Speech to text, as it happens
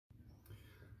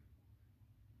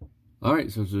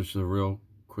Alright, so just a real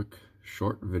quick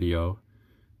short video.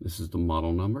 This is the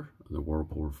model number of the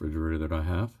Whirlpool refrigerator that I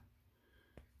have.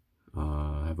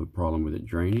 I have a problem with it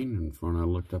draining, and when I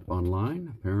looked up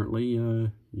online, apparently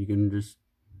you can just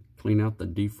clean out the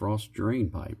defrost drain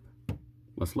pipe.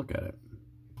 Let's look at it.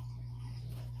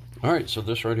 Alright, so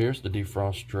this right here is the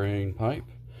defrost drain pipe.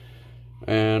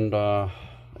 And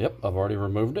yep, I've already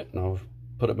removed it, and I'll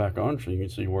put it back on so you can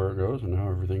see where it goes and how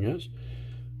everything is.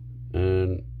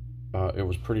 And it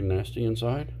was pretty nasty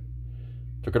inside.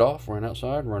 Took it off, ran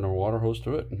outside, ran a water hose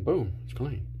to it, and boom, it's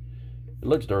clean. It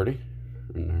looks dirty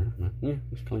in there, but yeah,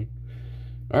 it's clean.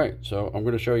 Alright, so I'm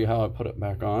going to show you how I put it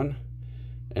back on,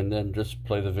 and then just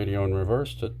play the video in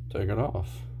reverse to take it off.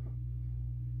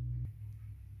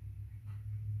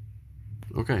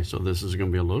 Okay, so this is going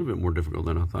to be a little bit more difficult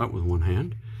than I thought with one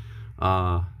hand.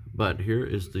 But here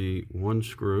is the one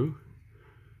screw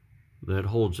that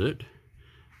holds it.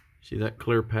 See that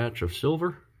clear patch of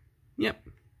silver? Yep.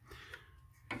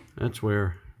 That's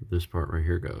where this part right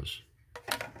here goes.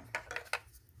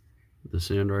 This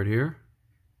end right here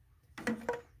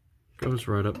goes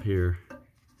right up here.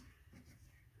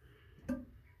 It's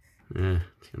kind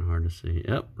of hard to see.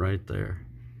 Yep, right there.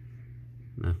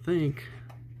 And I think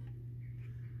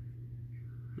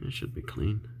it should be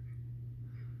clean.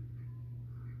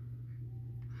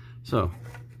 So,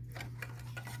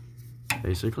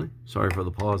 basically, sorry for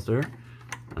the pause there.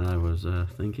 I was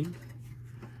thinking.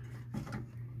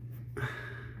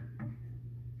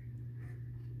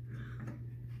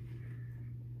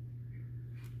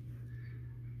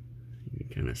 You can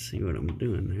kind of see what I'm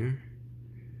doing there.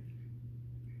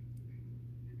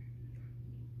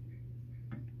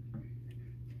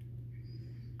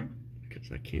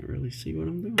 Because I can't really see what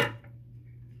I'm doing.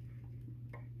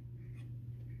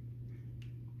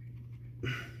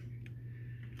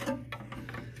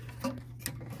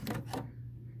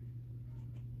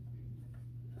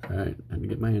 Alright, I had to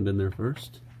get my hand in there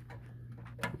first.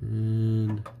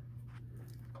 And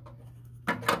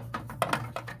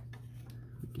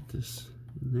get this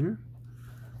in there.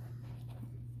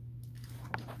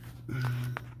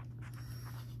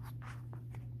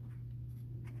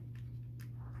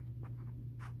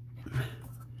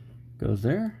 Goes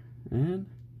there, and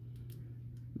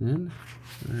then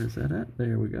where's that at?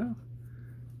 There we go.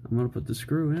 I'm going to put the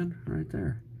screw in right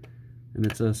there. And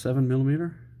it's a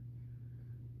 7mm.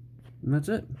 And that's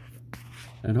it.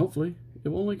 And hopefully it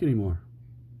won't leak anymore.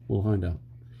 We'll find out.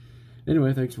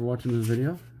 Anyway, thanks for watching this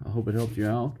video. I hope it helped you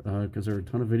out, because there are a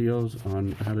ton of videos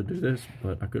on how to do this,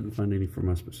 but I couldn't find any for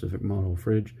my specific model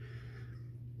fridge.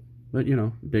 But, you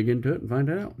know, dig into it and find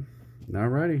out.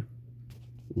 Alrighty.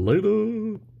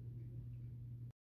 Later.